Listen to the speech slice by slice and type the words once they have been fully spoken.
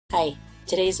Hi,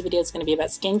 today's video is going to be about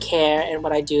skincare and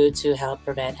what I do to help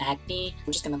prevent acne.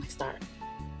 I'm just going to start.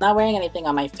 Not wearing anything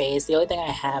on my face. The only thing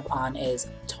I have on is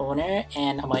toner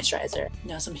and a moisturizer.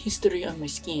 Now some history on my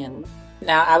skin.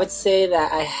 Now I would say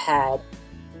that I had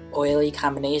oily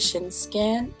combination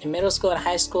skin. In middle school and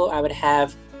high school I would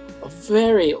have a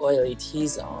very oily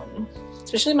T-zone.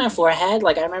 Especially my forehead.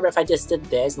 Like I remember if I just did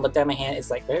this and looked at my hand, it's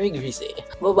like very greasy.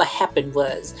 Well, what happened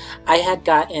was I had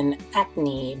gotten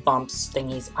acne bumps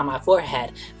thingies on my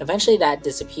forehead. Eventually that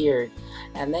disappeared,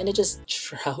 and then it just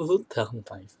traveled down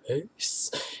my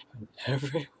face and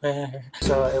everywhere.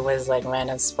 So it was like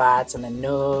random spots on the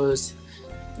nose,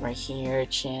 right here,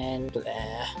 chin, blah.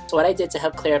 So what I did to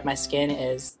help clear up my skin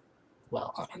is,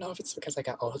 well, I don't know if it's because I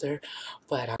got older,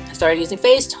 but I started using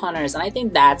face toners, and I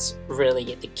think that's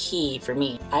really the key for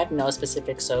me. I have no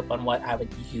specific soap on what I would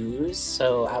use,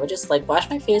 so I would just like wash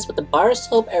my face with a bar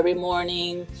soap every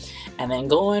morning and then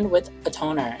go in with a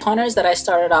toner. Toners that I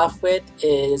started off with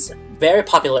is very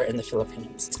popular in the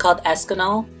Philippines. It's called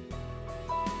Acne.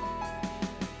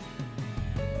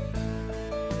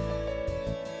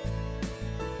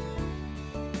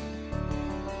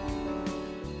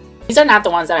 These are not the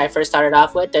ones that I first started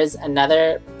off with. There's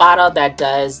another bottle that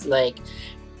does like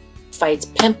fights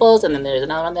pimples, and then there's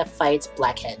another one that fights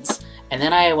blackheads. And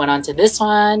then I went on to this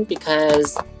one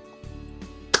because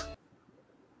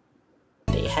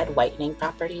they had whitening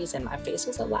properties and my face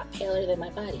was a lot paler than my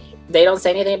body. They don't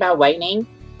say anything about whitening,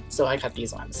 so I got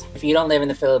these ones. If you don't live in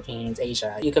the Philippines,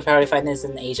 Asia, you could probably find this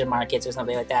in the Asian markets or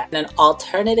something like that. And an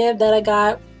alternative that I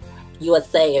got,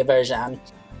 USA version.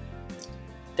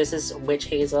 This is witch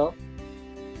hazel.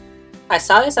 I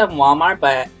saw this at Walmart,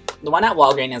 but the one at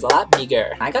Walgreens is a lot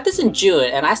bigger. I got this in June,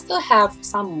 and I still have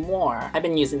some more. I've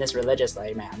been using this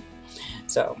religiously, man.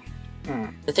 So,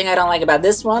 the thing I don't like about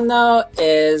this one, though,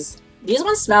 is these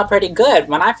ones smell pretty good.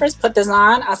 When I first put this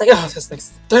on, I was like, oh, this thing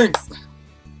stinks.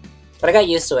 But I got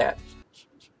used to it.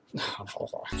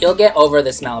 You'll get over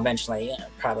the smell eventually,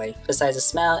 probably. Besides the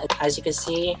smell, as you can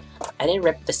see, I didn't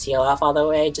rip the seal off all the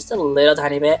way, just a little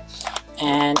tiny bit.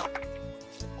 And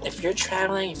if you're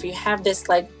traveling, if you have this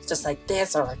like just like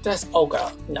this or like this, oh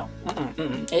girl, no,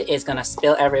 it is gonna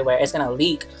spill everywhere. It's gonna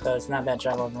leak, so it's not that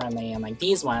travel friendly. And like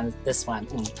these ones, this one,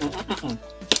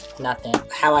 nothing.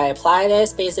 How I apply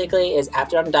this basically is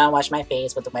after I'm done, wash my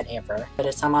face with the wet amber,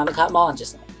 put some on the cotton ball and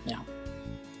just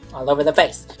all over the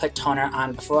face. Put toner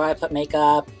on before I put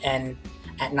makeup, and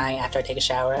at night after I take a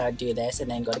shower, I do this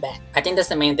and then go to bed. I think that's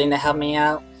the main thing that helped me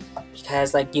out.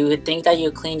 Because like you would think that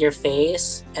you cleaned your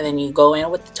face and then you go in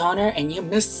with the toner and you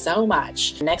miss so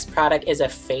much. The next product is a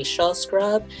facial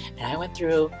scrub, and I went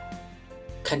through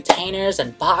containers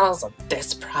and bottles of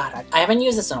this product. I haven't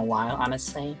used this in a while,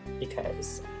 honestly,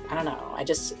 because I don't know, I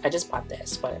just bought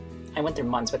this, but I went through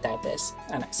months without this,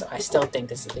 and so I still think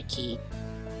this is the key.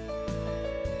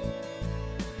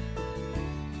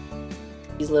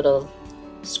 These little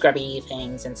scrubby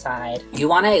things inside. You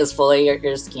want to exfoliate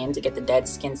your skin to get the dead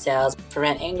skin cells,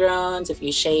 prevent ingrowns if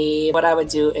you shave. What I would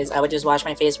do is I would just wash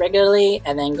my face regularly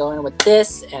and then go in with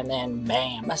this and then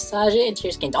bam, massage it into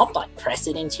your skin. Don't like press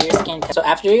it into your skin. So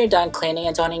after you're done cleaning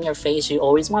and toning your face, you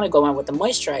always want to go in with the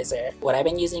moisturizer. What I've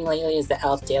been using lately is the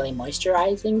e.l.f. Daily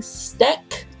Moisturizing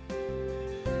Stick.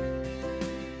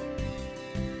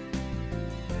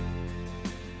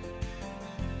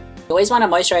 You always want to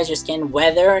moisturize your skin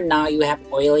whether or not you have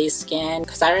oily skin,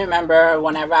 because I remember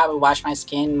whenever I would wash my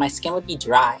skin would be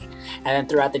dry, and then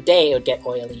throughout the day it would get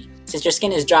oily. Since your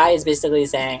skin is dry, it's basically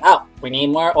saying, oh, we need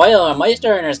more oil and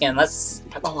moisture in our skin, let's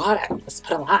put a lot.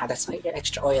 That's why you're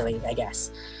extra oily, I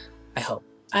guess. I hope.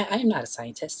 I am not a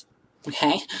scientist.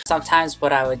 Okay? Sometimes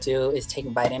what I would do is take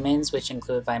vitamins, which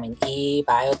include vitamin E,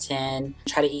 biotin.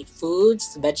 Try to eat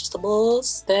foods,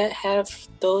 vegetables that have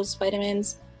those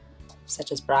vitamins,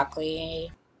 such as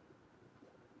broccoli.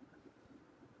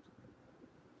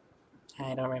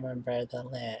 I don't remember the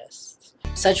list.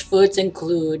 Such foods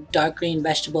include dark green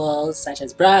vegetables such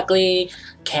as broccoli,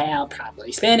 kale,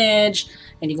 probably spinach,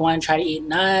 and you want to try to eat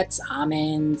nuts,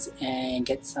 almonds, and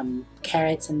get some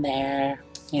carrots in there.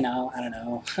 You know, I don't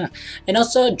know. And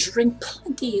also drink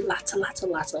plenty, lots of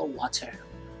water.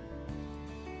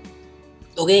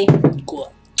 Okay,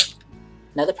 cool.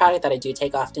 Another product that I do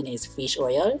take often is fish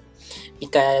oil,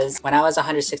 because when I was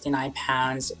 169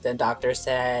 pounds, the doctor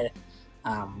said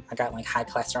I got like high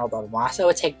cholesterol, blah, blah, blah. So I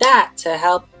would take that to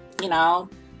help, you know.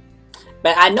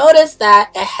 But I noticed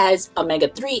that it has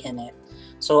omega-3 in it.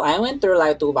 So I went through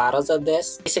like 2 bottles of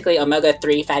this. Basically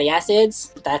omega-3 fatty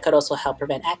acids that could also help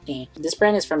prevent acne. This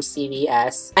brand is from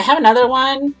CVS. I have another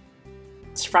one.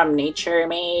 It's from Nature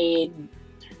Made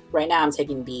Right now I'm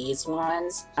taking these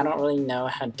ones. I don't really know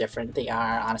how different they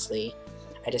are, honestly.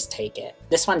 I just take it.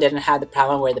 This one didn't have the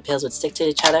problem where the pills would stick to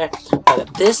each other.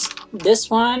 But this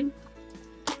one,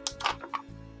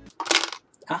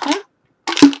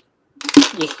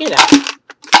 you hear that?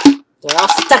 They're all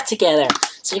stuck together.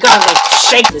 So you gotta like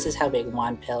shake. This is how big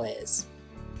one pill is.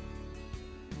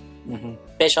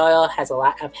 Fish oil has a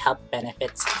lot of health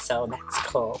benefits, so that's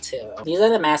cool too. These are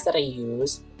the masks that I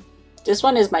use. This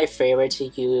one is my favorite to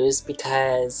use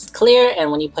because clear, and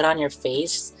when you put on your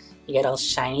face, you get all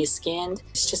shiny skinned.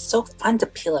 It's just so fun to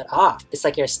peel it off. It's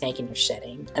like you're a snake and you're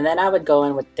shedding. And then I would go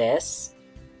in with this.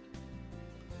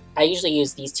 I usually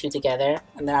use these two together,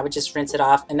 and then I would just rinse it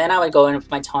off, and then I would go in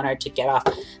with my toner to get off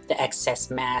the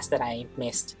excess mask that I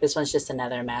missed. This one's just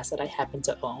another mask that I happen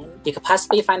to own. You could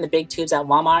possibly find the big tubes at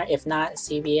Walmart, if not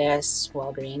CVS,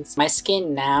 Walgreens. My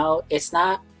skin now, it's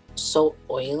not so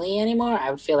oily anymore.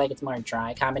 I would feel like it's more a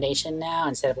dry combination now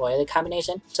instead of oily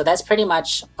combination. So that's pretty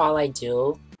much all I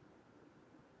do.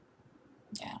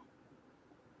 Yeah.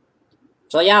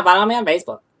 So yeah, follow me on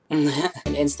Facebook. And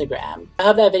Instagram. I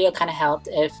hope that video kind of helped.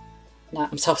 If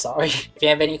not, I'm so sorry. If you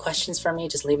have any questions for me,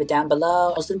 just leave it down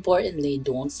below. Most importantly,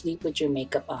 don't sleep with your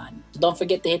makeup on. So don't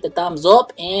forget to hit the thumbs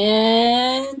up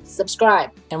and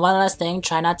subscribe. And one last thing,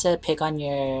 try not to pick on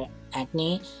your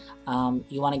acne.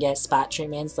 You want to get spot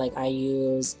treatments, like I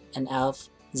use an e.l.f.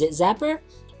 Zit Zapper,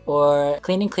 or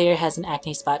Clean and Clear has an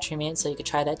acne spot treatment, so you could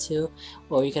try that too.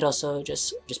 Or you could also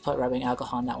just put rubbing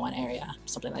alcohol in that one area,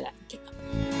 something like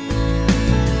that.